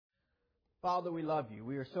Father, we love You.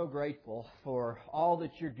 We are so grateful for all that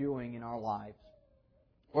You're doing in our lives.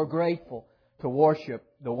 We're grateful to worship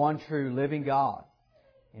the one true living God.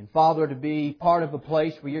 And Father, to be part of a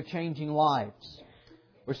place where You're changing lives,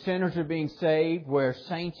 where sinners are being saved, where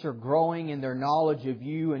saints are growing in their knowledge of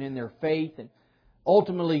You and in their faith, and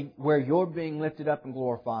ultimately where You're being lifted up and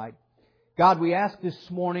glorified. God, we ask this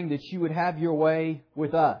morning that You would have Your way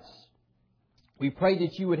with us. We pray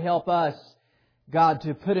that You would help us, God,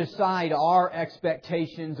 to put aside our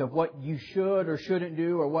expectations of what You should or shouldn't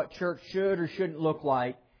do or what church should or shouldn't look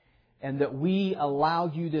like, and that we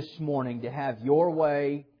allow You this morning to have Your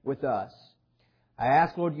way with us. I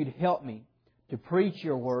ask, Lord, You'd help me to preach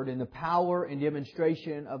Your Word in the power and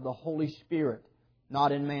demonstration of the Holy Spirit,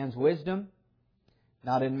 not in man's wisdom,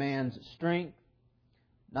 not in man's strength,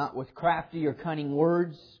 not with crafty or cunning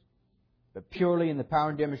words, but purely in the power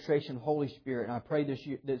and demonstration of the Holy Spirit. And I pray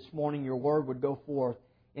this morning Your Word would go forth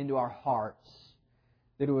into our hearts,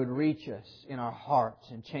 that it would reach us in our hearts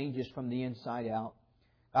and change us from the inside out.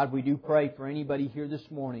 God, we do pray for anybody here this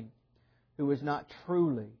morning who has not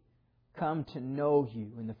truly come to know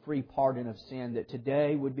You in the free pardon of sin, that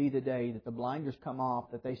today would be the day that the blinders come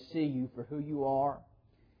off, that they see You for who You are,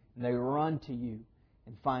 and they run to You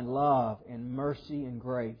and find love and mercy and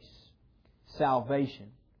grace, salvation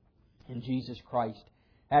in Jesus Christ.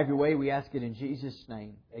 Have Your way, we ask it in Jesus'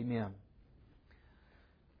 name. Amen.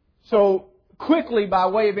 So, quickly, by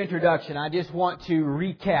way of introduction, I just want to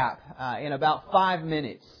recap in about 5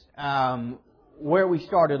 minutes where we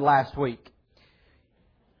started last week.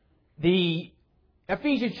 The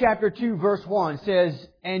Ephesians chapter 2 verse 1 says,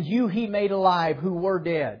 "And you He made alive who were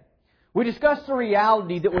dead." We discussed the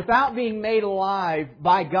reality that without being made alive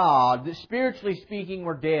by God, that spiritually speaking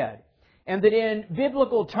we're dead. And that in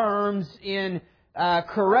biblical terms, in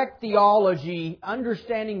correct theology,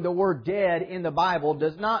 understanding the word dead in the Bible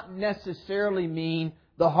does not necessarily mean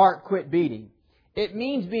the heart quit beating. It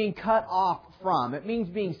means being cut off from. It means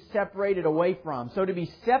being separated away from. So to be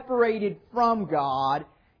separated from God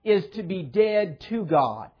is to be dead to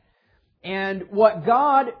God. And what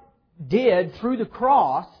God did through the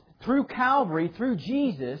cross, through Calvary, through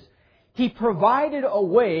Jesus, He provided a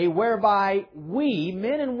way whereby we,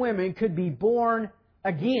 men and women, could be born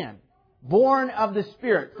again. Born of the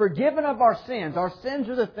Spirit. Forgiven of our sins. Our sins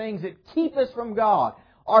are the things that keep us from God.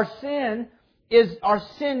 Our sin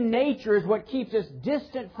nature is what keeps us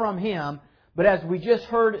distant from Him. But as we just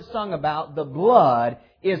heard it sung about, the blood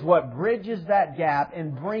is what bridges that gap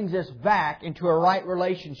and brings us back into a right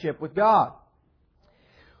relationship with God.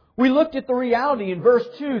 We looked at the reality in verse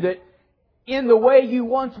 2 that in the way you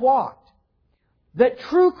once walked, that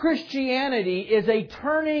true Christianity is a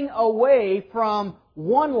turning away from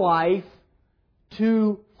one life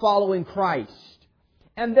to following Christ.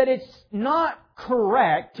 And that it's not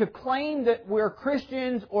correct to claim that we're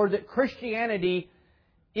Christians or that Christianity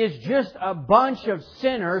is just a bunch of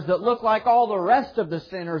sinners that look like all the rest of the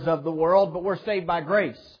sinners of the world, but we're saved by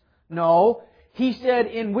grace. No. He said,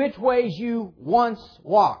 in which ways you once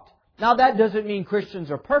walked. Now that doesn't mean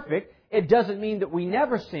Christians are perfect. It doesn't mean that we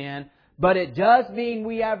never sin. But it does mean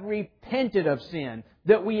we have repented of sin,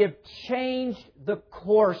 that we have changed the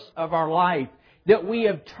course of our life, that we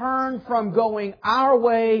have turned from going our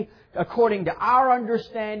way, according to our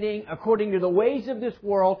understanding, according to the ways of this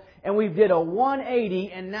world, and we did a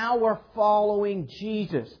 180, and now we're following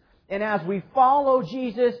Jesus. And as we follow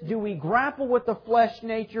Jesus, do we grapple with the flesh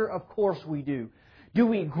nature? Of course we do. Do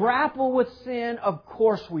we grapple with sin? Of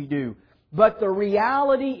course we do. But the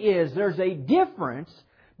reality is there's a difference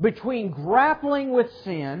between grappling with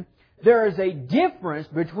sin. There is a difference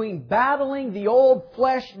between battling the old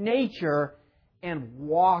flesh nature and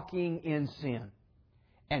walking in sin.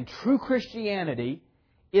 And true Christianity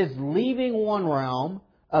is leaving one realm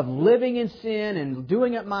of living in sin and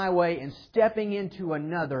doing it my way and stepping into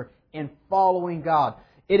another and following God.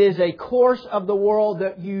 It is a course of the world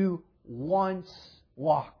that you once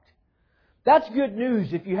walked. That's good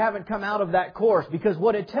news if you haven't come out of that course, because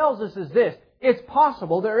what it tells us is this: it's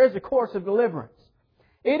possible there is a course of deliverance.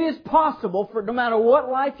 It is possible for no matter what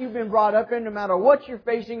life you've been brought up in, no matter what you're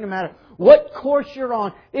facing, no matter what course you're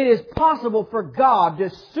on, it is possible for God to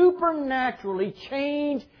supernaturally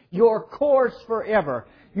change your course forever.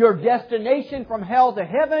 Your destination from hell to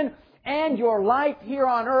heaven, and your life here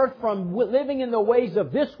on earth from living in the ways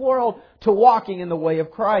of this world to walking in the way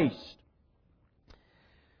of Christ.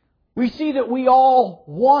 We see that we all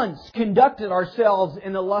once conducted ourselves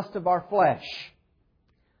in the lust of our flesh.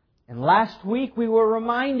 And last week we were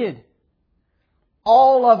reminded,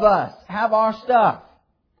 all of us have our stuff.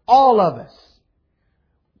 All of us.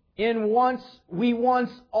 We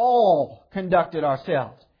once all conducted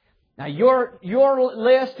ourselves. Now your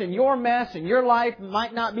list and your mess and your life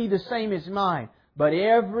might not be the same as mine. But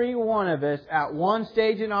every one of us, at one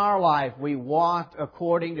stage in our life, we walked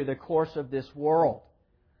according to the course of this world.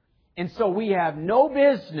 And so we have no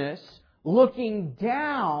business looking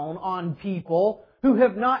down on people who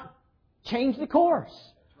have not changed the course.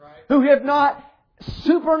 Who have not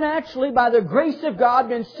supernaturally, by the grace of God,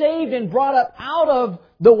 been saved and brought up out of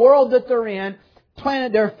the world that they're in,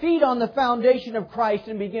 planted their feet on the foundation of Christ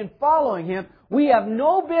and begin following Him. We have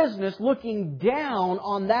no business looking down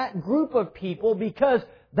on that group of people because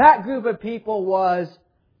that group of people was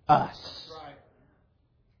us. Right.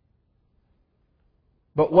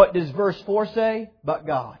 But what does verse 4 say? But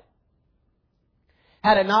God.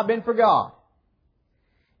 Had it not been for God,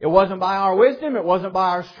 it wasn't by our wisdom, it wasn't by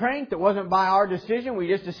our strength, it wasn't by our decision. We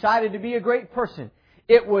just decided to be a great person.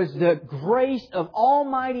 It was the grace of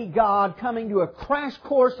Almighty God coming to a crash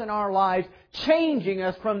course in our lives, changing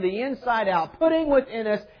us from the inside out, putting within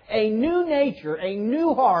us a new nature, a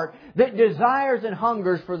new heart that desires and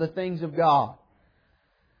hungers for the things of God.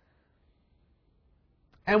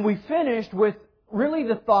 And we finished with really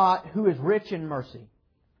the thought, who is rich in mercy.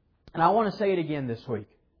 And I want to say it again this week.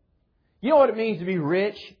 You know what it means to be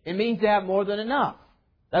rich? It means to have more than enough.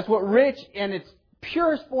 That's what rich in its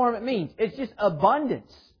purest form it means. It's just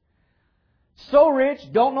abundance. So rich,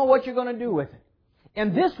 don't know what you're going to do with it.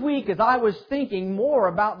 And this week, as I was thinking more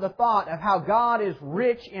about the thought of how God is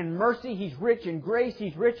rich in mercy, He's rich in grace,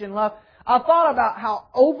 He's rich in love, I thought about how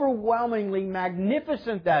overwhelmingly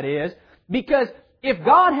magnificent that is, because if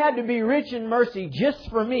God had to be rich in mercy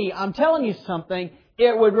just for me, I'm telling you something,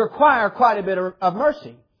 it would require quite a bit of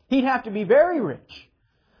mercy. He'd have to be very rich.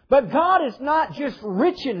 But God is not just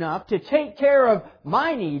rich enough to take care of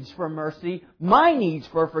my needs for mercy, my needs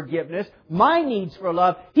for forgiveness, my needs for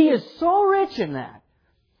love. He is so rich in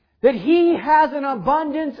that He has an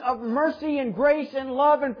abundance of mercy and grace and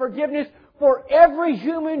love and forgiveness for every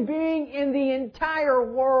human being in the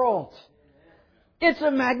entire world. It's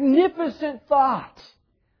a magnificent thought.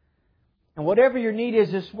 And whatever your need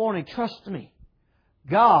is this morning, trust me,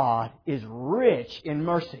 God is rich in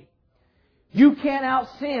mercy. You can't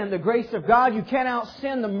out-sin the grace of God. You can't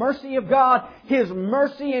out-sin the mercy of God. His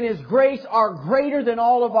mercy and His grace are greater than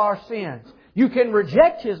all of our sins. You can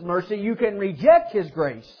reject His mercy. You can reject His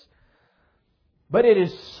grace. But it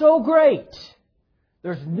is so great.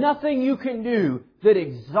 There's nothing you can do that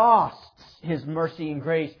exhausts His mercy and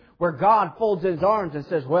grace, where God folds His arms and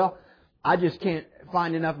says, well, I just can't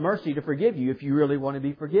find enough mercy to forgive you if you really want to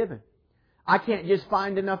be forgiven. I can't just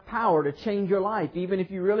find enough power to change your life. Even if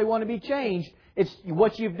you really want to be changed, it's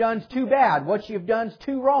what you've done's too bad. What you've done's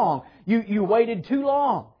too wrong. You waited too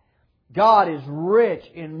long. God is rich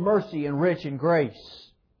in mercy and rich in grace.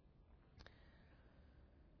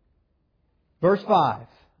 Verse 5.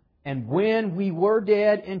 And when we were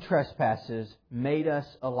dead in trespasses, made us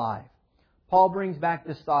alive. Paul brings back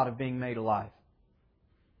this thought of being made alive.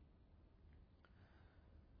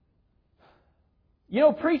 You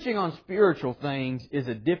know, preaching on spiritual things is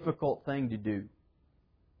a difficult thing to do.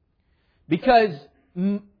 Because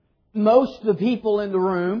most of the people in the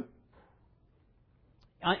room,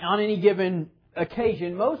 on any given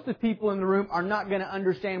occasion, most of the people in the room are not going to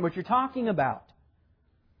understand what you're talking about.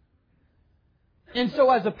 And so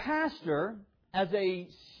as a pastor, as a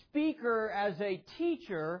speaker, as a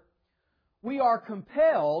teacher, we are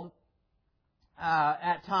compelled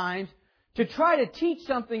at times to try to teach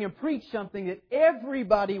something and preach something that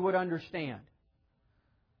everybody would understand.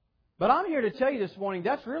 But I'm here to tell you this morning,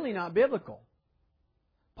 that's really not biblical.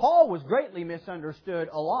 Paul was greatly misunderstood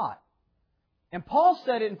a lot. And Paul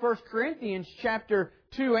said it in 1 Corinthians chapter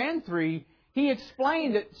 2 and 3. He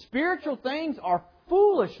explained that spiritual things are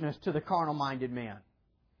foolishness to the carnal-minded man.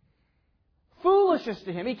 Foolishness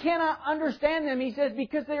to him. He cannot understand them, he says,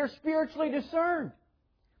 because they are spiritually discerned.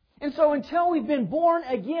 And so until we've been born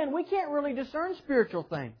again, we can't really discern spiritual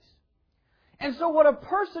things. And so what a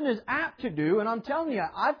person is apt to do, and I'm telling you,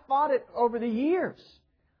 I've fought it over the years,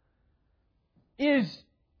 is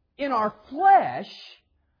in our flesh,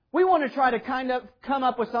 we want to try to kind of come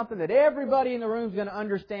up with something that everybody in the room is going to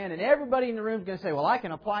understand, and everybody in the room is going to say, well, I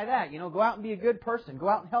can apply that. You know, go out and be a good person. Go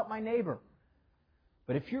out and help my neighbor.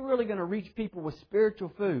 But if you're really going to reach people with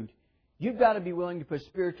spiritual food, you've got to be willing to put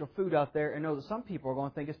spiritual food out there and know that some people are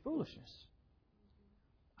going to think it's foolishness.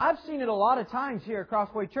 I've seen it a lot of times here at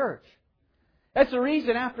Crossway Church. That's the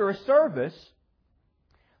reason after a service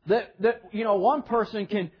that one person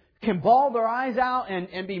can bawl their eyes out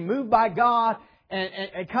and be moved by God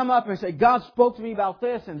and come up and say, God spoke to me about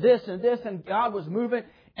this and this and this, and God was moving.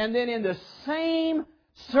 And then in the same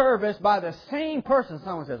service by the same person,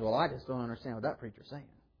 someone says, well, I just don't understand what that preacher's saying.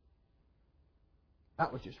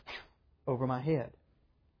 That was just over my head.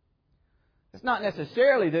 It's not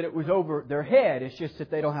necessarily that it was over their head. It's just that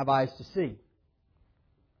they don't have eyes to see.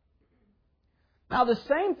 Now, the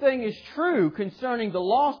same thing is true concerning the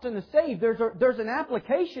lost and the saved. There's an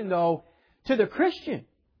application, though, to the Christian.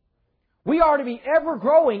 We are to be ever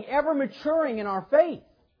growing, ever maturing in our faith.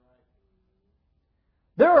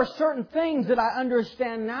 There are certain things that I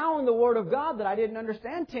understand now in the Word of God that I didn't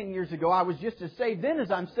understand 10 years ago. I was just as saved then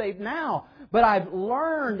as I'm saved now. But I've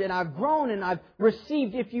learned and I've grown and I've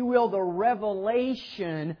received, if you will, the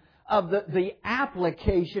revelation of the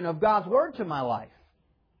application of God's Word to my life.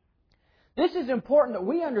 This is important that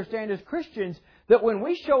we understand as Christians that when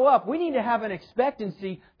we show up, we need to have an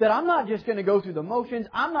expectancy that I'm not just going to go through the motions.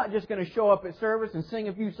 I'm not just going to show up at service and sing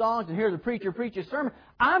a few songs and hear the preacher preach a sermon.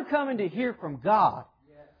 I'm coming to hear from God.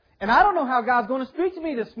 And I don't know how God's going to speak to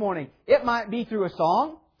me this morning. It might be through a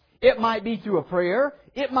song. It might be through a prayer.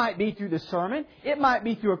 It might be through the sermon. It might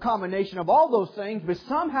be through a combination of all those things. But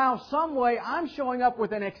somehow, some way, I'm showing up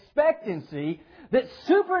with an expectancy that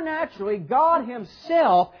supernaturally God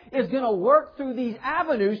Himself is going to work through these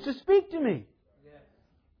avenues to speak to me.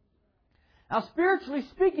 Now, spiritually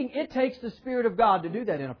speaking, it takes the Spirit of God to do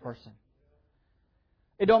that in a person.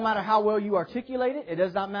 It don't matter how well you articulate it. It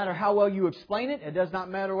does not matter how well you explain it. It does not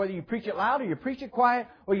matter whether you preach it loud or you preach it quiet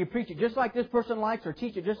or you preach it just like this person likes or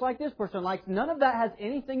teach it just like this person likes. None of that has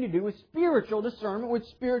anything to do with spiritual discernment, with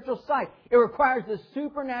spiritual sight. It requires the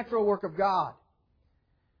supernatural work of God.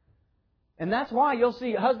 And that's why you'll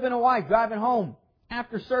see a husband and wife driving home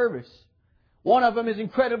after service. One of them is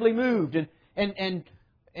incredibly moved and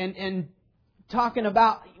talking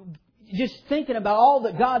about, just thinking about all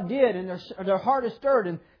that God did, and their heart is stirred.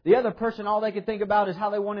 And the other person, all they could think about is how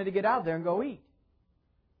they wanted to get out there and go eat.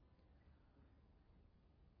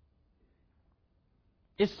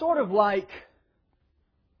 It's sort of like,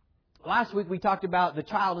 last week we talked about the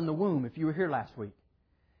child in the womb, if you were here last week.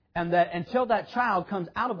 And that until that child comes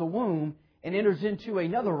out of the womb and enters into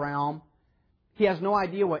another realm, he has no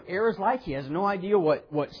idea what air is like. He has no idea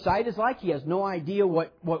what sight is like. He has no idea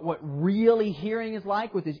what really hearing is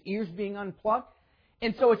like with his ears being unplugged.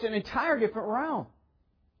 And so it's an entire different realm.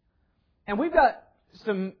 And we've got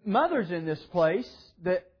some mothers in this place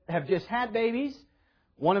that have just had babies.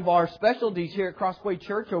 One of our specialties here at Crossway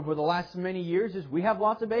Church over the last many years is we have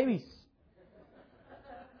lots of babies.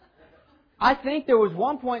 I think there was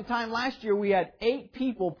one point in time last year we had 8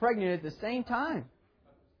 people pregnant at the same time.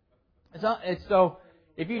 So,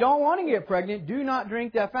 if you don't want to get pregnant, do not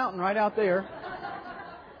drink that fountain right out there.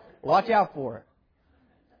 Watch out for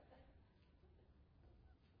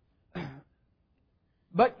it.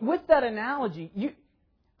 But with that analogy,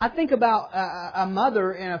 I think about a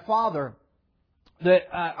mother and a father that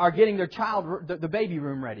are getting their child, the baby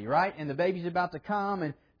room ready, right? And the baby's about to come,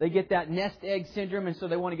 and they get that nest egg syndrome, and so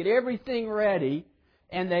they want to get everything ready.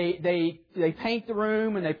 And they paint the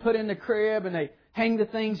room, and they put in the crib, and they hang the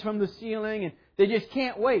things from the ceiling, and they just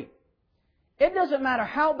can't wait. It doesn't matter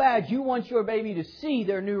how bad you want your baby to see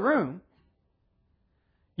their new room.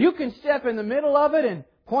 You can step in the middle of it and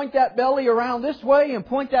point that belly around this way and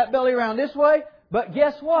point that belly around this way, but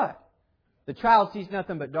guess what? The child sees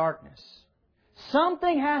nothing but darkness.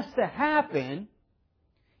 Something has to happen,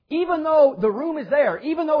 even though the room is there,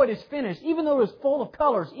 even though it is finished, even though it is full of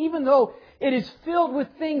colors, even though it is filled with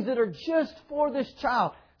things that are just for this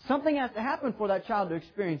child. Something has to happen for that child to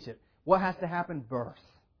experience it. What has to happen? Birth.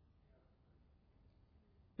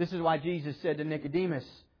 This is why Jesus said to Nicodemus,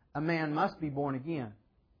 a man must be born again.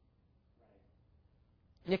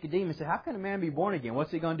 Nicodemus said, how can a man be born again? What's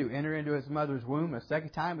he going to do? Enter into his mother's womb a second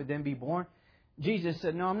time and then be born? Jesus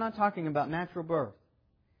said, no, I'm not talking about natural birth.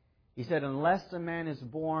 He said, unless a man is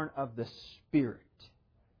born of the Spirit.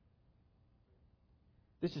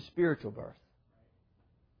 This is spiritual birth.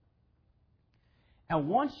 And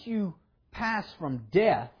once you pass from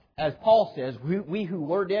death, as Paul says, we who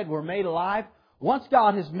were dead were made alive. Once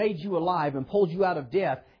God has made you alive and pulled you out of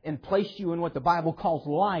death and placed you in what the Bible calls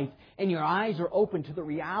life, and your eyes are open to the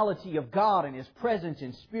reality of God and His presence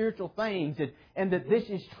in spiritual things, and that this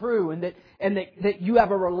is true, and that you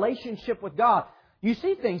have a relationship with God, you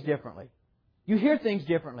see things differently. You hear things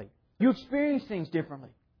differently. You experience things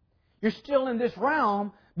differently. You're still in this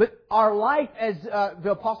realm, but our life, as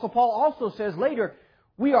the Apostle Paul also says later,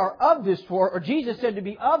 we are of this world, or Jesus said to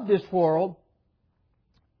be of this world,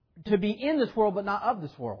 to be in this world, but not of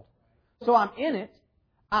this world. So I'm in it,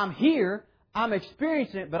 I'm here, I'm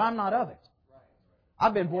experiencing it, but I'm not of it.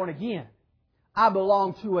 I've been born again. I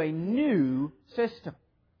belong to a new system,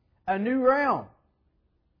 a new realm.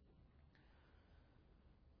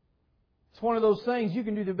 It's one of those things, you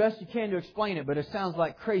can do the best you can to explain it, but it sounds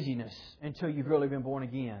like craziness until you've really been born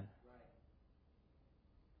again.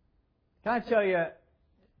 Can I tell you,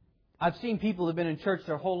 I've seen people that have been in church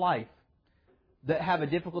their whole life that have a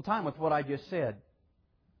difficult time with what I just said.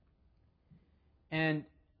 And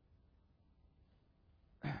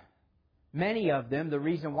many of them, the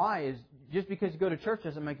reason why is just because you go to church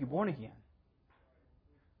doesn't make you born again.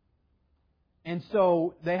 And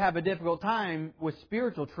so they have a difficult time with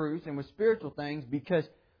spiritual truths and with spiritual things because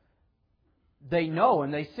they know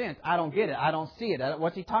and they sense, I don't get it, I don't see it,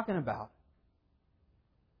 what's he talking about?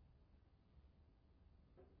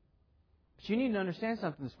 But you need to understand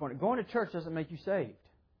something this morning. Going to church doesn't make you saved.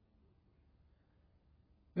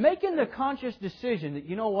 Making the conscious decision that,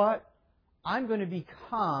 you know what, I'm going to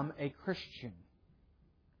become a Christian.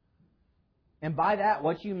 And by that,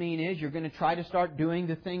 what you mean is you're going to try to start doing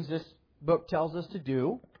the things this book tells us to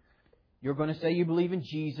do. You're going to say you believe in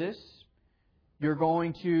Jesus. You're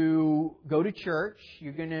going to go to church.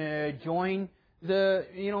 You're going to join the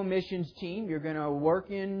missions team. You're going to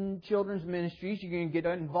work in children's ministries. You're going to get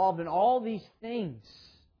involved in all these things.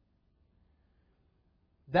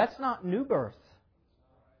 That's not new birth.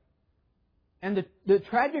 And the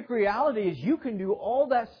tragic reality is you can do all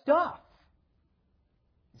that stuff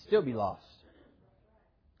and still be lost.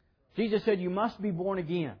 Jesus said you must be born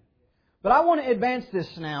again. But I want to advance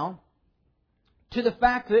this now to the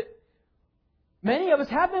fact that many of us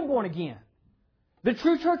have been born again. The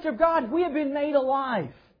true church of God, we have been made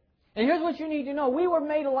alive. And here's what you need to know. We were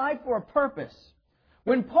made alive for a purpose.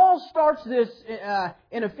 When Paul starts this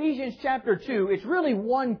in Ephesians chapter 2, it's really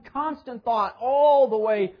one constant thought all the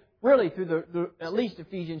way really through at least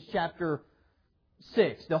Ephesians chapter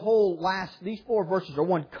 6. The whole these 4 verses are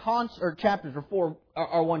one constant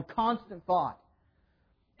thought.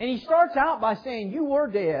 And he starts out by saying, you were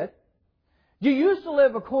dead. You used to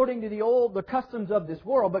live according to the customs of this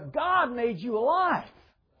world, but God made you alive.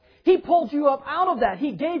 He pulled you up out of that.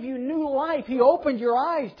 He gave you new life. He opened your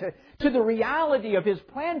eyes to the reality of His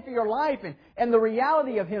plan for your life and the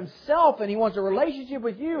reality of Himself. And He wants a relationship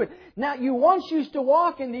with you. Now, you once used to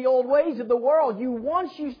walk in the old ways of the world. You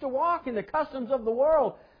once used to walk in the customs of the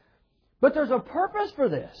world. But there's a purpose for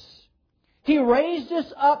this. He raised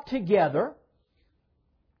us up together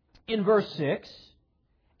in verse 6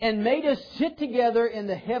 and made us sit together in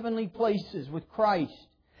the heavenly places with Christ,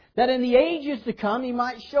 that in the ages to come He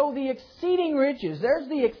might show the exceeding riches. There's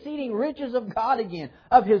the exceeding riches of God again,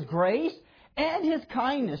 of His grace and His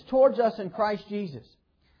kindness towards us in Christ Jesus.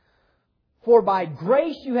 For by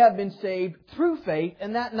grace you have been saved through faith,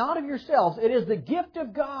 and that not of yourselves. It is the gift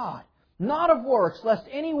of God, not of works, lest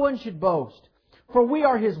anyone should boast. For we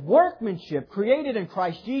are His workmanship, created in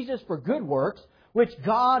Christ Jesus for good works, which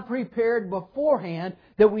God prepared beforehand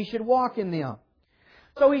that we should walk in them.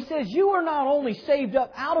 So he says, you are not only saved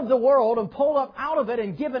up out of the world and pulled up out of it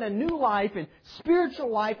and given a new life and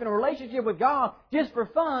spiritual life and a relationship with God just for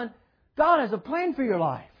fun. God has a plan for your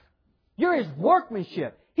life. You're His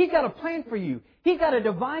workmanship. He's got a plan for you. He's got a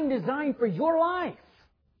divine design for your life.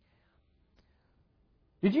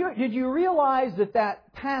 Did you realize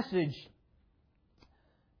that passage,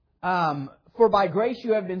 for by grace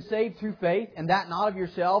you have been saved through faith, and that not of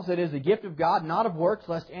yourselves, it is a gift of God, not of works,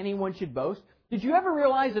 lest anyone should boast. Did you ever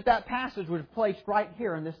realize that passage was placed right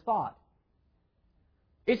here in this thought?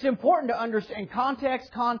 It's important to understand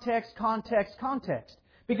context.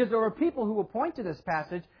 Because there are people who will point to this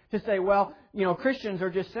passage to say, well, Christians are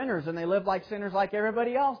just sinners and they live like sinners like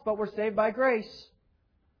everybody else, but we're saved by grace.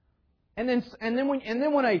 And then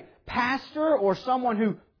when a pastor or someone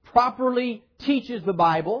who properly teaches the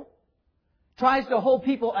Bible tries to hold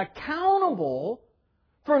people accountable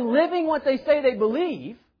for living what they say they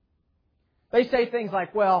believe, they say things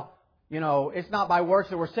like, well, it's not by works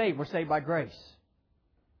that we're saved by grace.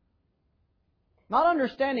 Not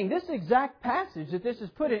understanding this exact passage that this is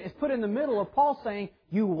put in the middle of Paul saying,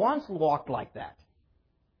 you once walked like that,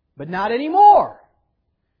 but not anymore.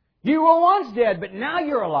 You were once dead, but now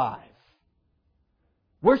you're alive.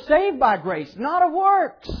 We're saved by grace, not of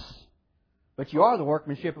works. But you are the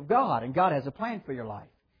workmanship of God, and God has a plan for your life.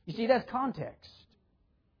 You see, that's context.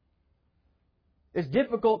 It's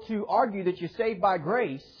difficult to argue that you're saved by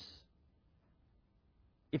grace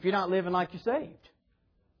if you're not living like you're saved.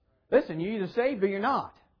 Listen, you're either saved or you're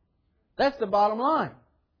not. That's the bottom line.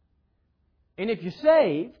 And if you're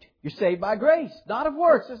saved by grace, not of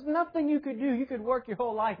works. There's nothing you could do. You could work your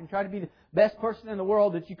whole life and try to be the best person in the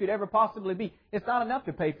world that you could ever possibly be. It's not enough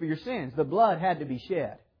to pay for your sins. The blood had to be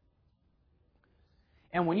shed.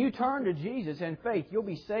 And when you turn to Jesus in faith, you'll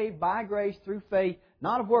be saved by grace through faith,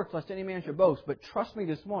 not of works, lest any man should boast. But trust me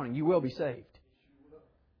this morning, you will be saved.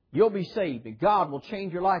 you'll be saved, and God will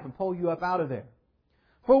change your life and pull you up out of there.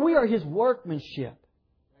 For we are His workmanship,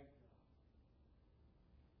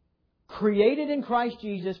 created in Christ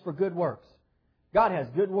Jesus for good works. God has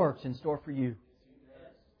good works in store for you.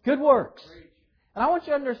 Good works. And I want you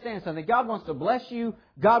to understand something. God wants to bless you.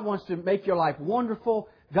 God wants to make your life wonderful.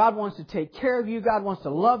 God wants to take care of you. God wants to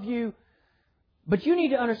love you. But you need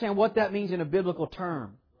to understand what that means in a biblical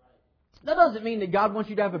term. That doesn't mean that God wants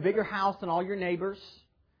you to have a bigger house than all your neighbors,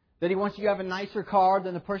 that He wants you to have a nicer car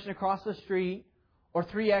than the person across the street, or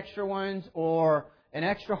 3 extra ones, or an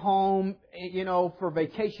extra home, for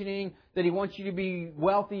vacationing, that He wants you to be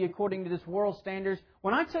wealthy according to this world standards.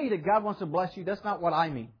 When I tell you that God wants to bless you, that's not what I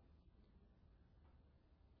mean.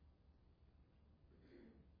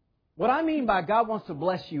 What I mean by God wants to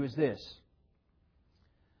bless you is this.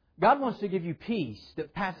 God wants to give you peace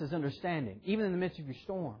that passes understanding, even in the midst of your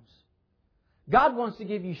storms. God wants to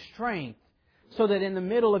give you strength so that in the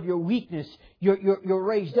middle of your weakness, you're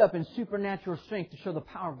raised up in supernatural strength to show the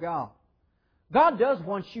power of God. God does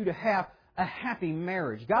want you to have a happy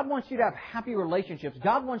marriage. God wants you to have happy relationships.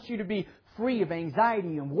 God wants you to be free of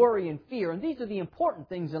anxiety and worry and fear. And these are the important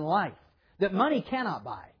things in life that money cannot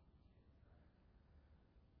buy.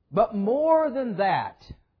 But more than that,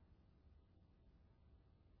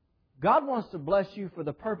 God wants to bless you for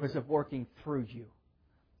the purpose of working through you.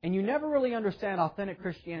 And you never really understand authentic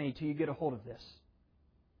Christianity until you get a hold of this.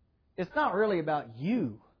 It's not really about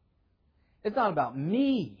you. It's not about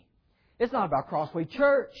me. It's not about Crossway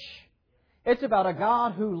Church. It's about a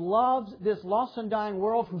God who loves this lost and dying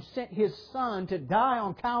world, who sent His Son to die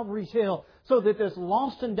on Calvary's Hill so that this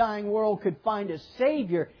lost and dying world could find a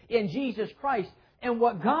Savior in Jesus Christ. And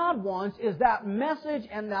what God wants is that message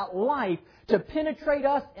and that life to penetrate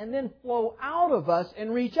us and then flow out of us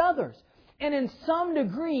and reach others. And in some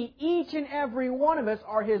degree, each and every one of us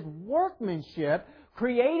are His workmanship,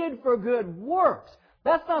 created for good works.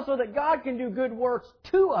 That's not so that God can do good works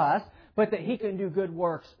to us, but that He can do good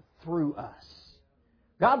works through us.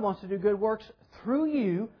 God wants to do good works through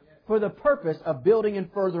you for the purpose of building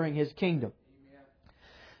and furthering His kingdom.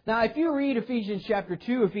 Now, if you read Ephesians chapter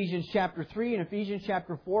 2, Ephesians chapter 3, and Ephesians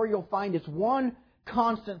chapter 4, you'll find it's one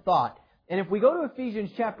constant thought. And if we go to Ephesians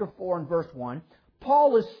chapter 4 and verse 1,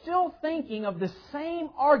 Paul is still thinking of the same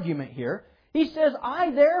argument here. He says,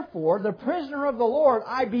 I therefore, the prisoner of the Lord,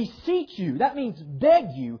 I beseech you, that means beg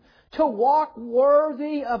you, to walk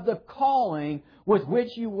worthy of the calling with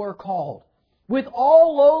which you were called, with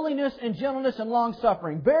all lowliness and gentleness and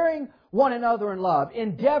long-suffering, bearing one another in love,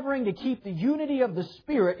 endeavoring to keep the unity of the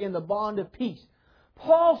Spirit in the bond of peace.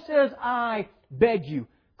 Paul says, I beg you,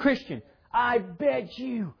 Christian, I beg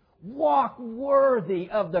you, walk worthy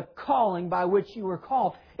of the calling by which you were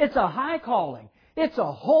called. It's a high calling. It's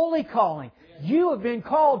a holy calling. You have been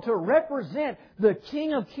called to represent the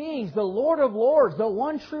King of Kings, the Lord of Lords, the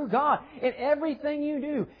one true God in everything you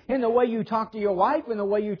do. In the way you talk to your wife, in the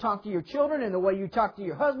way you talk to your children, in the way you talk to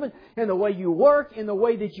your husband, in the way you work, in the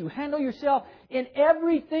way that you handle yourself. In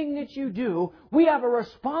everything that you do, we have a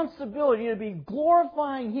responsibility to be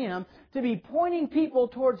glorifying Him, to be pointing people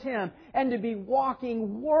towards Him, and to be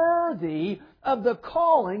walking worthy of the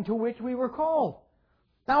calling to which we were called.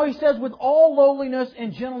 Now he says, with all lowliness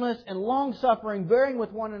and gentleness and long-suffering, bearing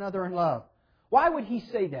with one another in love. Why would he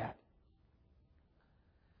say that?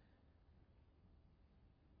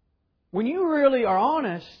 When you really are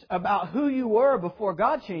honest about who you were before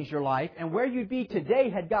God changed your life and where you'd be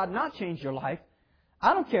today had God not changed your life,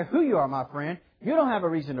 I don't care who you are, my friend, you don't have a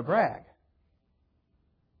reason to brag.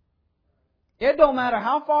 It don't matter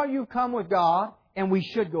how far you've come with God, and we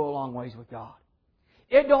should go a long ways with God.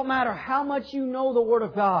 It don't matter how much you know the Word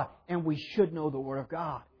of God, and we should know the Word of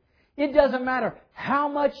God. It doesn't matter how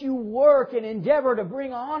much you work and endeavor to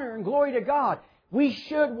bring honor and glory to God. We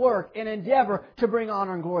should work and endeavor to bring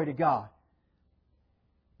honor and glory to God.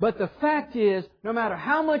 But the fact is, no matter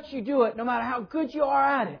how much you do it, no matter how good you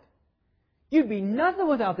are at it, you'd be nothing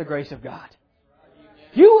without the grace of God.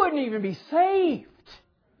 You wouldn't even be saved.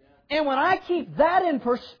 And when I keep that in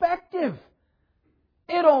perspective,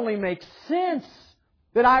 it only makes sense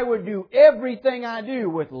that I would do everything I do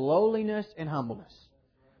with lowliness and humbleness.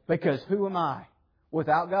 Because who am I?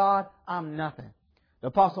 Without God, I'm nothing. The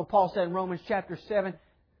Apostle Paul said in Romans chapter 7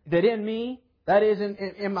 that in me, that is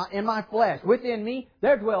in my flesh, within me,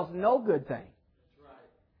 there dwells no good thing.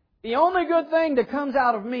 The only good thing that comes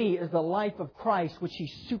out of me is the life of Christ, which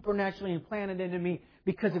He supernaturally implanted into me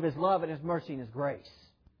because of His love and His mercy and His grace.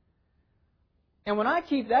 And when I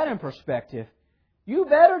keep that in perspective, you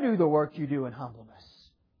better do the work you do in humbleness.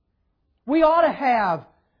 We ought to have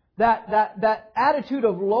that attitude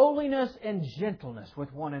of lowliness and gentleness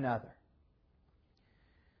with one another.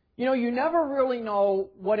 You know, you never really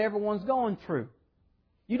know what everyone's going through.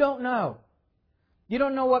 You don't know. You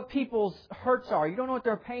don't know what people's hurts are. You don't know what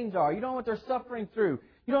their pains are. You don't know what they're suffering through.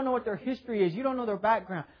 You don't know what their history is. You don't know their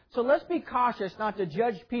background. So let's be cautious not to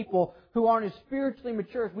judge people who aren't as spiritually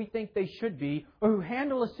mature as we think they should be, or who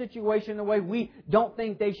handle a situation the way we don't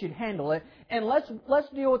think they should handle it. And let's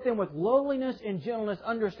deal with them with lowliness and gentleness,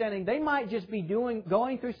 understanding they might just be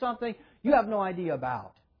going through something you have no idea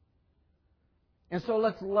about. And so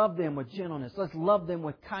let's love them with gentleness. Let's love them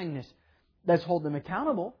with kindness. Let's hold them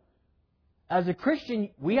accountable. As a Christian,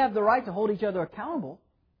 we have the right to hold each other accountable.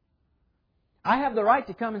 I have the right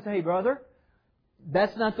to come and say, hey, brother,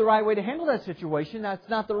 that's not the right way to handle that situation. That's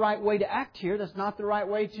not the right way to act here. That's not the right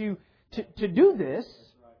way to do this.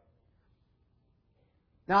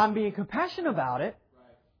 Now, I'm being compassionate about it.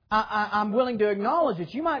 I'm willing to acknowledge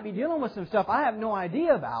that you might be dealing with some stuff I have no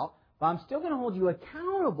idea about, but I'm still going to hold you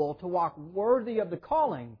accountable to walk worthy of the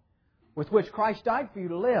calling with which Christ died for you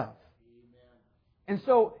to live. And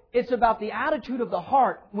so it's about the attitude of the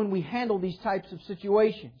heart when we handle these types of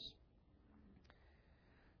situations.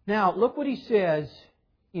 Now, look what he says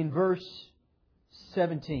in verse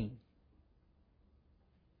 17.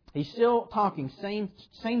 He's still talking,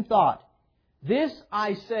 same thought. This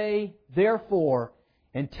I say, therefore,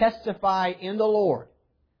 and testify in the Lord,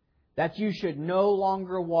 that you should no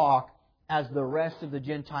longer walk as the rest of the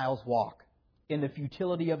Gentiles walk, in the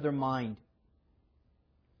futility of their mind.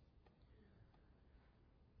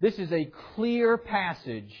 This is a clear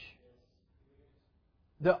passage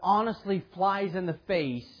that honestly flies in the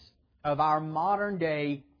face of our modern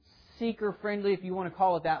day seeker-friendly, if you want to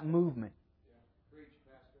call it that, movement.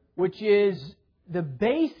 Which is the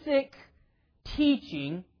basic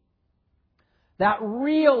teaching that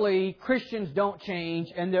really Christians don't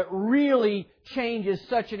change, and that really change is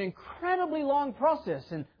such an incredibly long process.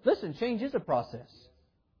 And listen, change is a process.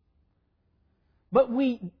 But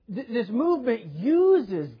this movement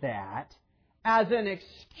uses that as an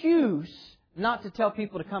excuse not to tell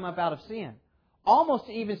people to come up out of sin. Almost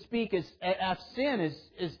to even speak as sin is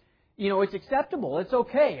it's acceptable. It's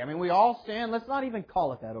okay. I mean, we all sin. Let's not even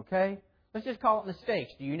call it that, okay? Let's just call it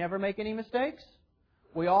mistakes. Do you never make any mistakes?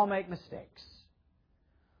 We all make mistakes.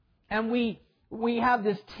 And we have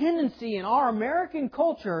this tendency in our American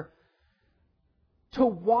culture to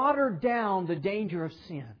water down the danger of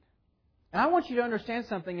sin. And I want you to understand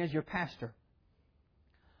something as your pastor.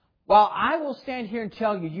 While I will stand here and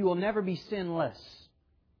tell you, you will never be sinless,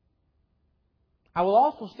 I will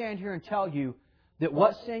also stand here and tell you that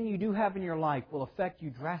what sin you do have in your life will affect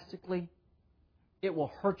you drastically. It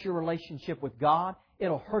will hurt your relationship with God.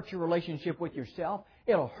 It'll hurt your relationship with yourself.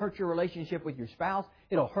 It'll hurt your relationship with your spouse.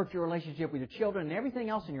 It'll hurt your relationship with your children and everything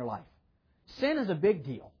else in your life. Sin is a big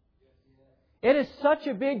deal. It is such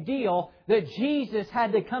a big deal that Jesus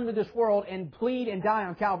had to come to this world and plead and die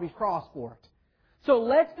on Calvary's cross for it. So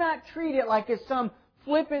let's not treat it like it's some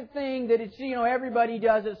flippant thing that it's, everybody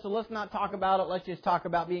does it, so let's not talk about it. Let's just talk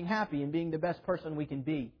about being happy and being the best person we can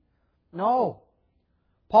be. No.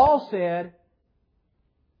 Paul said,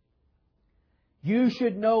 you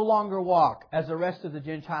should no longer walk as the rest of the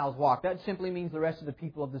Gentiles walk. That simply means the rest of the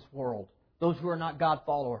people of this world. Those who are not God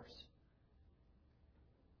followers.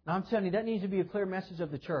 Now I'm telling you, that needs to be a clear message of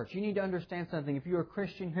the church. You need to understand something. If you're a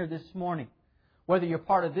Christian here this morning, whether you're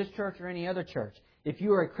part of this church or any other church, if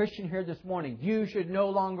you are a Christian here this morning, you should no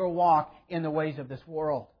longer walk in the ways of this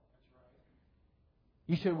world.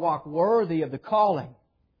 You should walk worthy of the calling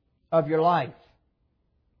of your life.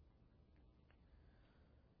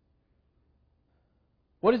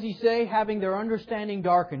 What does he say? Having their understanding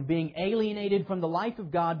darkened, being alienated from the life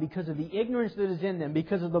of God because of the ignorance that is in them,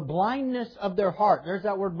 because of the blindness of their heart. There's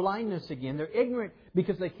that word blindness again. They're ignorant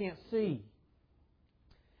because they can't see.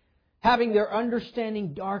 Having their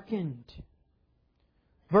understanding darkened.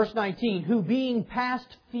 Verse 19, who being past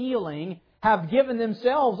feeling have given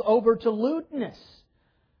themselves over to lewdness,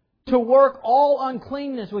 to work all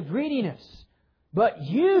uncleanness with greediness. But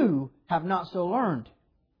you have not so learned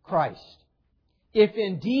Christ. If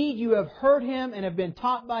indeed you have heard Him and have been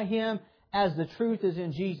taught by Him as the truth is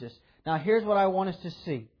in Jesus. Now here's what I want us to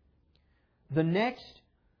see. The next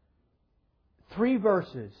 3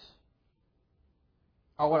 verses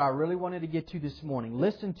are what I really wanted to get to this morning.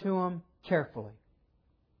 Listen to them carefully.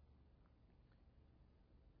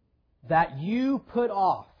 That you put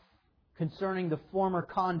off concerning the former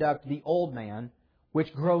conduct the old man,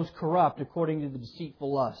 which grows corrupt according to the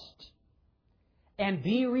deceitful lust. And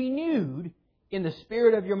be renewed in the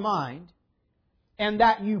spirit of your mind, and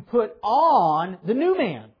that you put on the new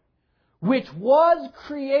man, which was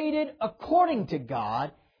created according to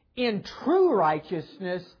God in true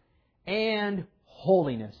righteousness and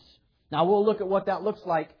holiness. Now we'll look at what that looks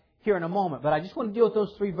like here in a moment, but I just want to deal with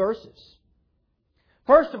those 3 verses.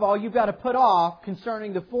 First of all, you've got to put off,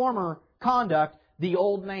 concerning the former conduct, the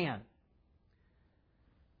old man.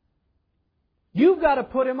 You've got to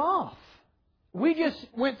put him off. We just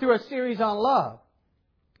went through a series on love.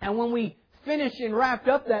 And when we finished and wrapped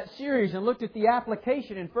up that series and looked at the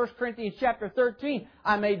application in 1 Corinthians chapter 13,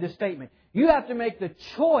 I made the statement. You have to make the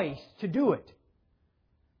choice to do it.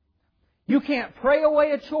 You can't pray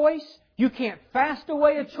away a choice. You can't fast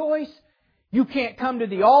away a choice. You can't come to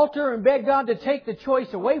the altar and beg God to take the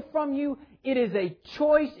choice away from you. It is a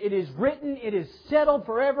choice. It is written. It is settled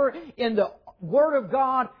forever in the Word of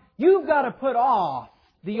God. You've got to put off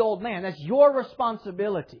the old man. That's your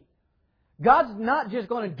responsibility. God's not just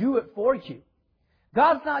going to do it for you.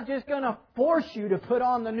 God's not just going to force you to put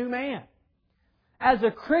on the new man. As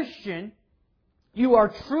a Christian, you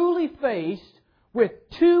are truly faced with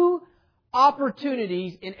 2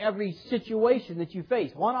 opportunities in every situation that you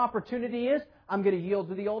face. One opportunity is, I'm going to yield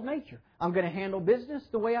to the old nature. I'm going to handle business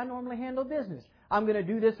the way I normally handle business. I'm going to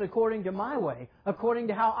do this according to my way, according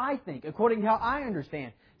to how I think, according to how I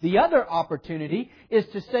understand. The other opportunity is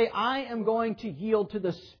to say, I am going to yield to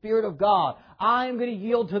the Spirit of God. I am going to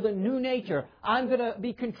yield to the new nature. I'm going to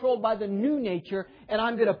be controlled by the new nature, and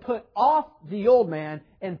I'm going to put off the old man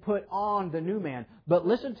and put on the new man. But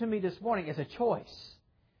listen to me this morning, it's a choice.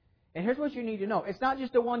 And here's what you need to know. It's not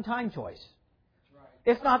just a one-time choice.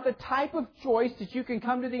 It's not the type of choice that you can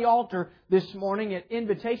come to the altar this morning at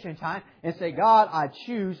invitation time and say, God, I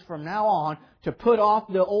choose from now on to put off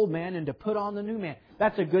the old man and to put on the new man.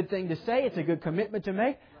 That's a good thing to say. It's a good commitment to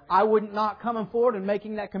make. I wouldn't not coming forward and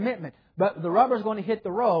making that commitment. But the rubber's going to hit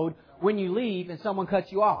the road when you leave and someone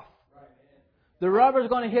cuts you off. The rubber's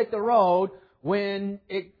going to hit the road when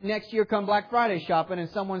next year come Black Friday shopping and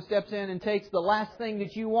someone steps in and takes the last thing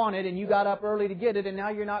that you wanted and you got up early to get it and now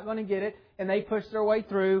you're not going to get it and they push their way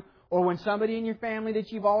through. Or when somebody in your family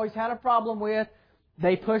that you've always had a problem with,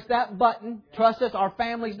 they push that button. Trust us, our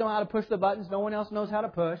families know how to push the buttons. No one else knows how to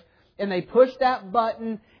push. And they push that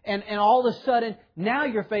button and all of a sudden, now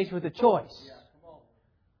you're faced with a choice.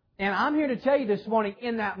 And I'm here to tell you this morning,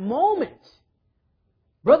 in that moment,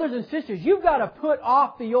 brothers and sisters, you've got to put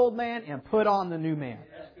off the old man and put on the new man.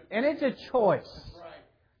 And it's a choice.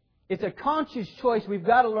 It's a conscious choice we've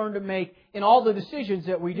got to learn to make in all the decisions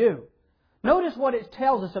that we do. Notice what it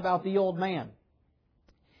tells us about the old man.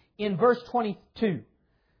 In verse 22,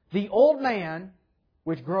 the old man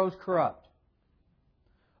which grows corrupt,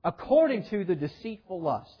 according to the deceitful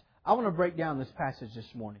lust. I want to break down this passage this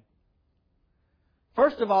morning.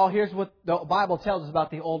 First of all, here's what the Bible tells us about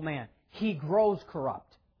the old man. He grows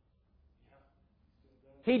corrupt.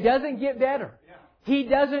 He doesn't get better. He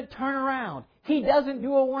doesn't turn around. He doesn't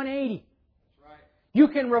do a 180. You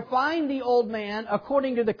can refine the old man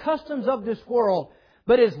according to the customs of this world.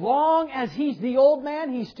 But as long as he's the old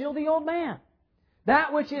man, he's still the old man.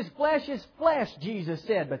 That which is flesh, Jesus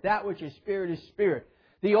said. But that which is spirit.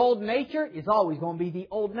 The old nature is always going to be the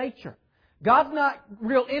old nature. God's not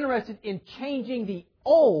real interested in changing the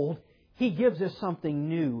old. He gives us something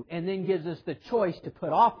new and then gives us the choice to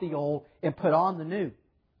put off the old and put on the new.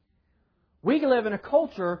 We live in a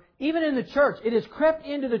culture, even in the church, it has crept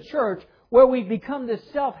into the church where we've become this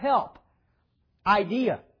self-help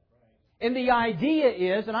idea. And the idea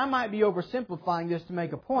is, and I might be oversimplifying this to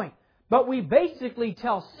make a point, but we basically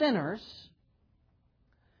tell sinners,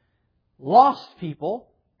 lost people,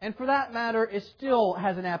 and for that matter, it still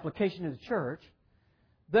has an application to the church,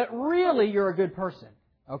 that really you're a good person,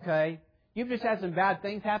 okay? You've just had some bad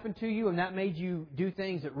things happen to you and that made you do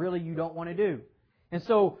things that really you don't want to do. And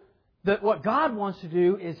so what God wants to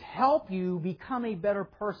do is help you become a better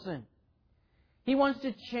person. He wants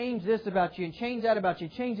to change this about you and change that about you,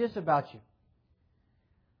 change this about you.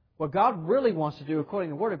 What God really wants to do, according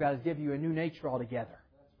to the Word of God, is give you a new nature altogether.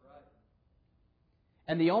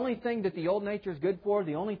 And the only thing that the old nature is good for,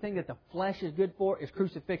 the only thing that the flesh is good for, is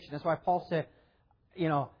crucifixion. That's why Paul said,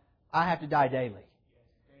 I have to die daily.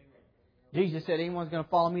 Jesus said, anyone's going to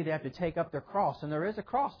follow me, they have to take up their cross. And there is a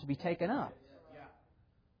cross to be taken up.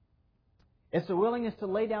 It's the willingness to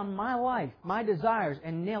lay down my life, my desires,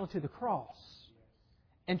 and nail it to the cross.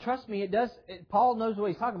 And trust me, Paul knows what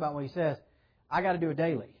he's talking about when he says, I got to do it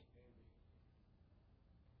daily.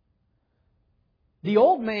 The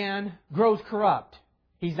old man grows corrupt.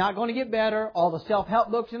 He's not going to get better. All the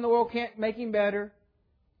self-help books in the world can't make him better.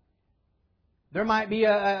 There might be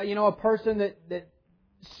a person that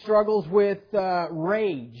struggles with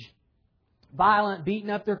rage, violent, beating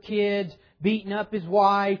up their kids, beating up his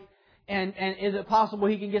wife, and is it possible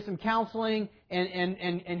he can get some counseling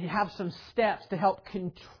and have some steps to help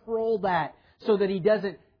control that so that he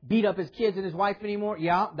doesn't beat up his kids and his wife anymore?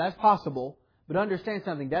 Yeah, that's possible. But understand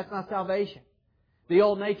something. That's not salvation. The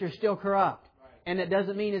old nature is still corrupt. And it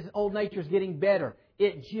doesn't mean his old nature is getting better.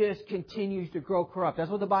 It just continues to grow corrupt. That's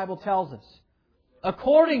what the Bible tells us.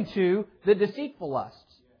 According to the deceitful lusts.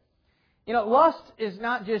 You know, lust is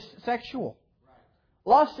not just sexual.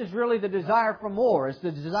 Lust is really the desire for more. It's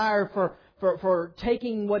the desire for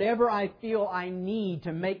taking whatever I feel I need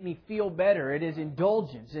to make me feel better. It is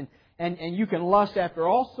indulgence. And you can lust after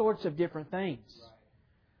all sorts of different things.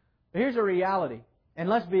 But here's a reality. And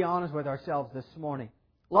let's be honest with ourselves this morning.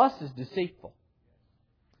 Lust is deceitful.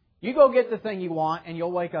 You go get the thing you want and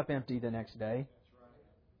you'll wake up empty the next day.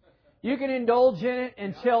 You can indulge in it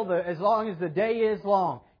as long as the day is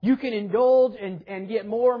long. You can indulge and get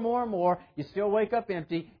more and more and more. You still wake up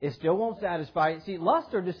empty. It still won't satisfy you. See,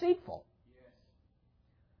 lusts are deceitful.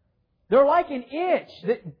 They're like an itch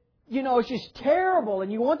that, it's just terrible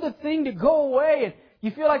and you want the thing to go away and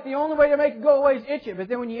you feel like the only way to make it go away is itch it. But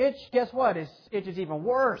then when you itch, guess what? Itch is even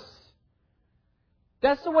worse.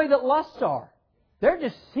 That's the way that lusts are. They're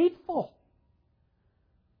deceitful.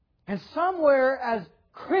 And somewhere as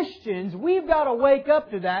Christians, we've got to wake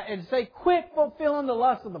up to that and say, quit fulfilling the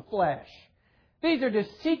lust of the flesh. These are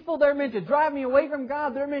deceitful. They're meant to drive me away from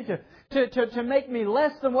God. They're meant to make me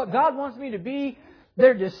less than what God wants me to be.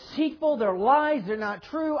 They're deceitful. They're lies. They're not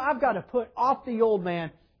true. I've got to put off the old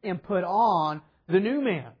man and put on the new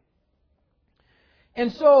man.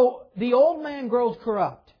 And so the old man grows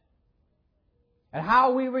corrupt. And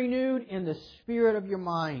how are we renewed? In the spirit of your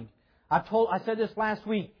mind. I said this last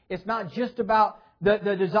week. It's not just about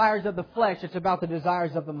the desires of the flesh. It's about the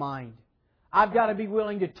desires of the mind. I've got to be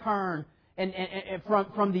willing to turn and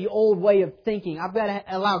from the old way of thinking. I've got to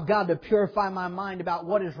allow God to purify my mind about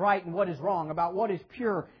what is right and what is wrong, about what is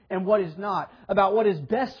pure and what is not, about what is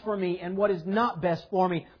best for me and what is not best for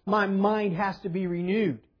me. My mind has to be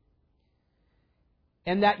renewed.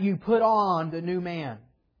 And that you put on the new man,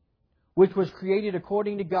 which was created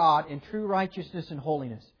according to God in true righteousness and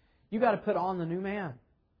holiness. You've got to put on the new man.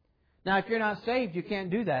 Now, if you're not saved, you can't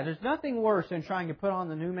do that. There's nothing worse than trying to put on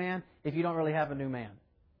the new man if you don't really have a new man.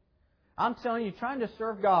 I'm telling you, trying to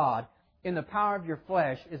serve God in the power of your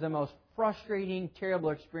flesh is the most frustrating, terrible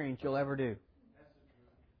experience you'll ever do.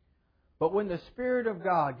 But when the Spirit of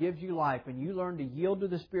God gives you life and you learn to yield to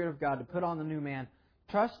the Spirit of God to put on the new man,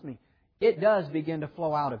 trust me, it does begin to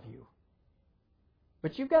flow out of you.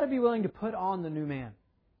 But you've got to be willing to put on the new man.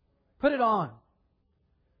 Put it on.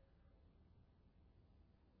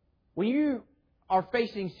 When you are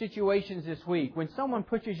facing situations this week, when someone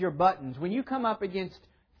pushes your buttons, when you come up against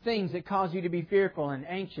things that cause you to be fearful and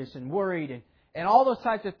anxious and worried and all those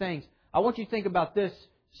types of things, I want you to think about this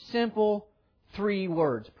simple 3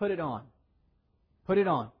 words. Put it on. Put it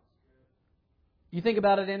on. You think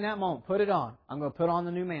about it in that moment. Put it on. I'm going to put on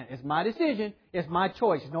the new man. It's my decision. It's my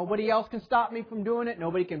choice. Nobody else can stop me from doing it.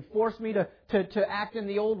 Nobody can force me to act in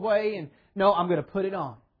the old way. And no, I'm going to put it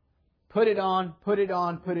on. Put it on, put it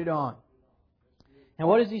on, put it on. And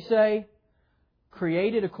what does he say?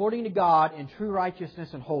 Created according to God in true righteousness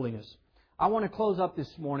and holiness. I want to close up this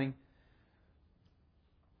morning.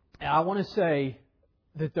 And I want to say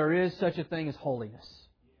that there is such a thing as holiness.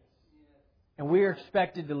 And we are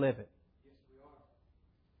expected to live it.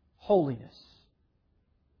 Holiness.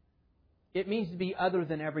 It means to be other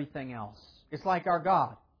than everything else. It's like our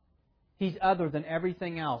God. He's other than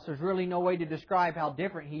everything else. There's really no way to describe how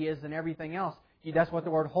different He is than everything else. That's what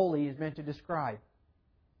the word holy is meant to describe.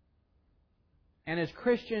 And as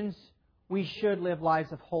Christians, we should live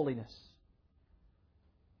lives of holiness.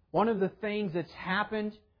 One of the things that's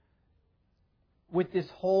happened with this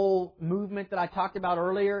whole movement that I talked about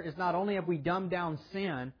earlier is not only have we dumbed down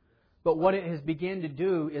sin, but what it has begun to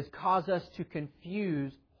do is cause us to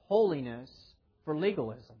confuse holiness for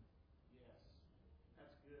legalism.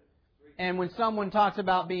 And when someone talks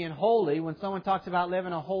about being holy, when someone talks about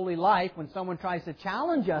living a holy life, when someone tries to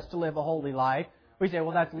challenge us to live a holy life, we say,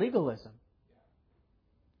 well, that's legalism.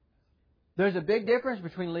 There's a big difference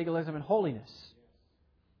between legalism and holiness.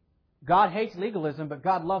 God hates legalism, but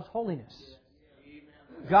God loves holiness.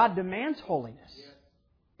 God demands holiness.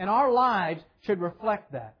 And our lives should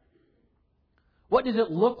reflect that. What does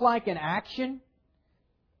it look like in action?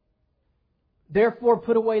 Therefore,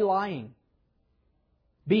 put away lying.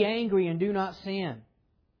 Be angry and do not sin.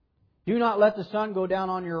 Do not let the sun go down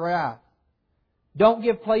on your wrath. Don't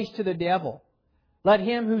give place to the devil. Let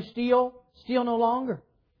him who steal no longer,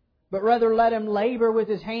 but rather let him labor with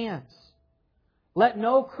his hands. Let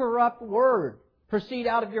no corrupt word proceed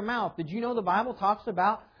out of your mouth. Did you know the Bible talks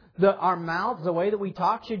about our mouths, the way that we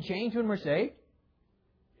talk, should change when we're saved?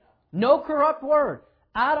 No corrupt word.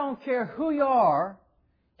 I don't care who you are.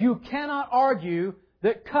 You cannot argue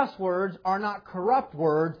that cuss words are not corrupt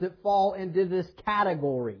words that fall into this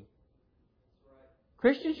category.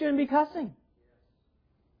 Christians shouldn't be cussing.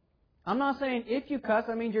 I'm not saying if you cuss,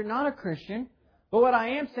 that means you're not a Christian. But what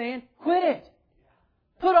I am saying, quit it.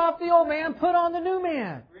 Put off the old man, put on the new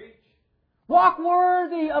man. Walk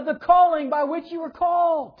worthy of the calling by which you were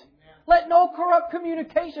called. Let no corrupt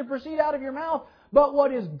communication proceed out of your mouth, but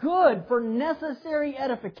what is good for necessary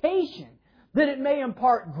edification, that it may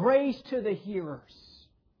impart grace to the hearers.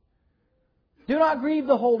 Do not grieve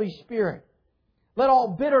the Holy Spirit. Let all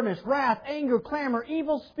bitterness, wrath, anger, clamor,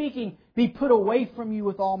 evil speaking be put away from you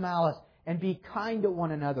with all malice, and be kind to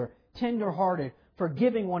one another, tender-hearted,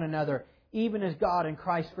 forgiving one another, even as God in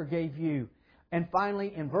Christ forgave you. And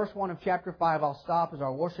finally, in verse 1 of chapter 5, I'll stop as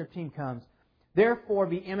our worship team comes. Therefore,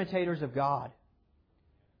 be imitators of God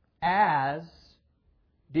as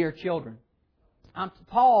dear children.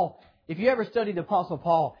 Paul, if you ever study the Apostle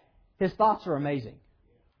Paul, his thoughts are amazing.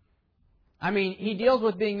 I mean, he deals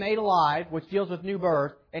with being made alive, which deals with new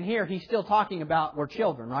birth. And here he's still talking about we're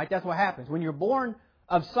children, right? That's what happens. When you're born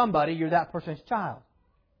of somebody, you're that person's child.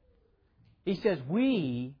 He says,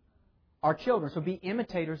 we are children, so be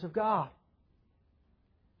imitators of God.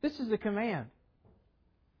 This is the command.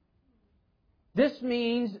 This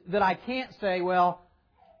means that I can't say, well,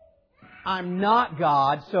 I'm not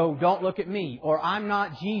God, so don't look at me. Or I'm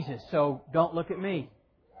not Jesus, so don't look at me.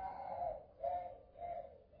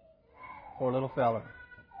 Poor little fella.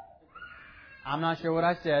 I'm not sure what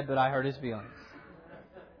I said, but I hurt his feelings.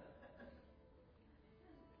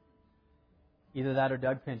 Either that or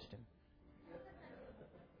Doug pinched him.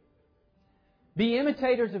 Be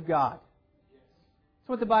imitators of God. That's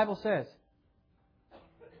what the Bible says.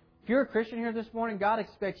 If you're a Christian here this morning, God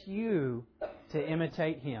expects you to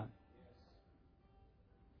imitate Him.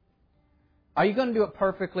 Are you going to do it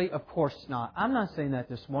perfectly? Of course not. I'm not saying that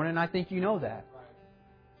this morning. I think you know that.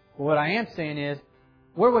 But what I am saying is,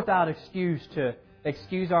 we're without excuse to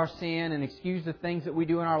excuse our sin and excuse the things that we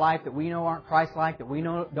do in our life that we know aren't Christ-like, that we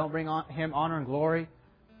know don't bring Him honor and glory.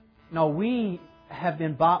 No, we have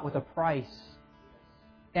been bought with a price.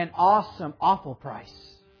 An awesome, awful price.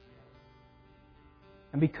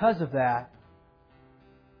 And because of that,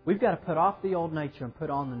 we've got to put off the old nature and put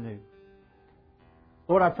on the new.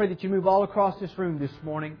 Lord, I pray that you move all across this room this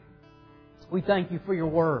morning. We thank you for your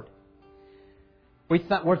Word.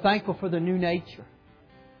 We're thankful for the new nature.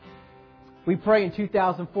 We pray in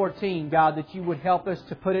 2014, God, that you would help us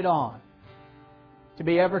to put it on. To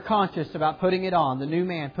be ever conscious about putting it on. The new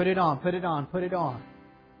man, put it on, put it on, put it on.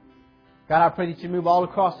 God, I pray that you move all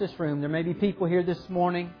across this room. There may be people here this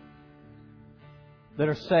morning that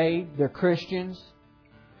are saved. They're Christians.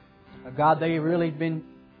 God, they've really been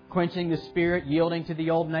quenching the Spirit, yielding to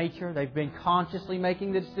the old nature. They've been consciously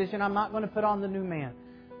making the decision, I'm not going to put on the new man.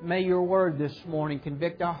 May your Word this morning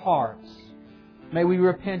convict our hearts. May we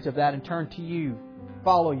repent of that and turn to you,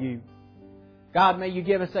 follow you. God, may you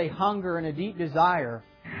give us a hunger and a deep desire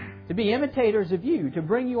to be imitators of you, to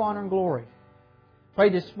bring you honor and glory. Pray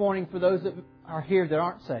this morning for those that are here that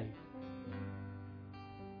aren't saved.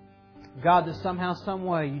 God, that somehow, some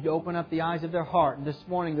way, you'd open up the eyes of their heart. And this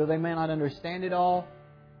morning, though they may not understand it all,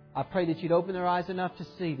 I pray that you'd open their eyes enough to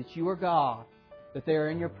see that you are God, that they are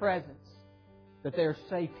in your presence, that they are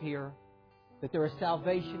safe here, that there is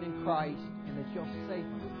salvation in Christ, and that you'll save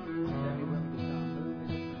them.